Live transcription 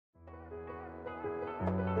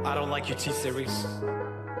I don't like your T-Series.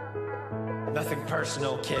 Nothing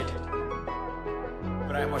personal, kid.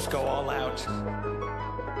 But I must go all out.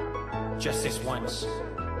 Just this once.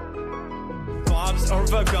 Bob's or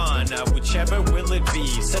Vagana, whichever will it be.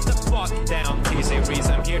 Set the fuck down, T-Series,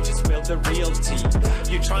 I'm here to spill the real tea.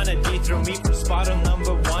 You tryna dethrone me for spot on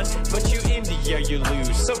number one, but you in the air you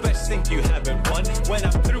lose, so best think you haven't won. When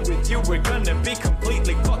I'm through with you, we're gonna be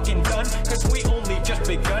completely fucking done, cause we only just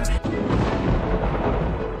begun.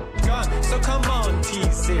 So come on,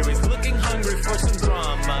 T-Series, looking hungry for some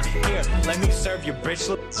drama. Here, let me serve you, bitch.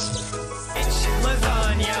 Bitch,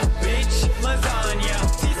 lasagna, bitch,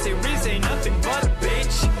 lasagna. T-Series ain't nothing but a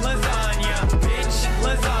bitch, lasagna, bitch,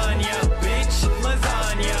 lasagna, bitch,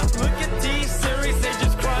 lasagna. Look at T-Series, they're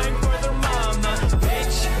just crying for their mama.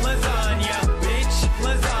 Bitch, lasagna, bitch,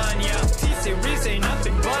 lasagna. T-Series ain't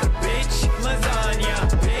nothing but a bitch, lasagna,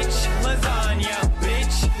 bitch, lasagna,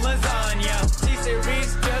 bitch, lasagna.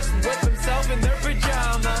 T-Series just whip himself in their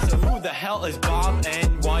pajamas. So who the hell is Bob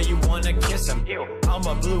and why you wanna kiss him? Ew. I'm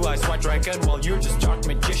a blue-eyed white dragon while you're just dark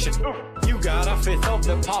magician. You got a fifth of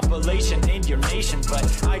the population in your nation, but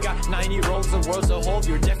I got 90 rolls the world to hold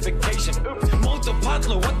your defecation. Molto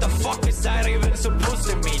Padlo, what the fuck is that even supposed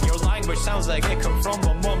to mean? Your language sounds like it come from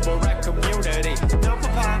a mumble rap community. No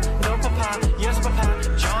papa, yes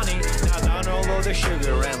papa, Johnny. Now down all of the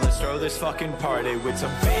sugar and let's throw this fucking party with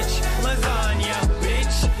some bitch lasagna,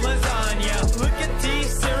 bitch lasagna. Look at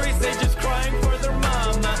T-Series, they just crying for their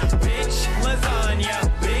mama. Bitch lasagna,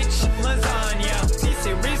 bitch lasagna.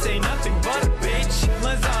 T-Series ain't nothing but a bitch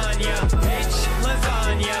lasagna, bitch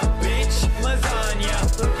lasagna, bitch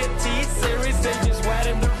lasagna. Look at T-Series, they just wet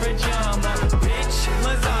in their pajama. Bitch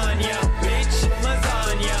lasagna, bitch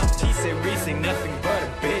lasagna. T-Series ain't nothing but a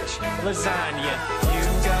bitch lasagna.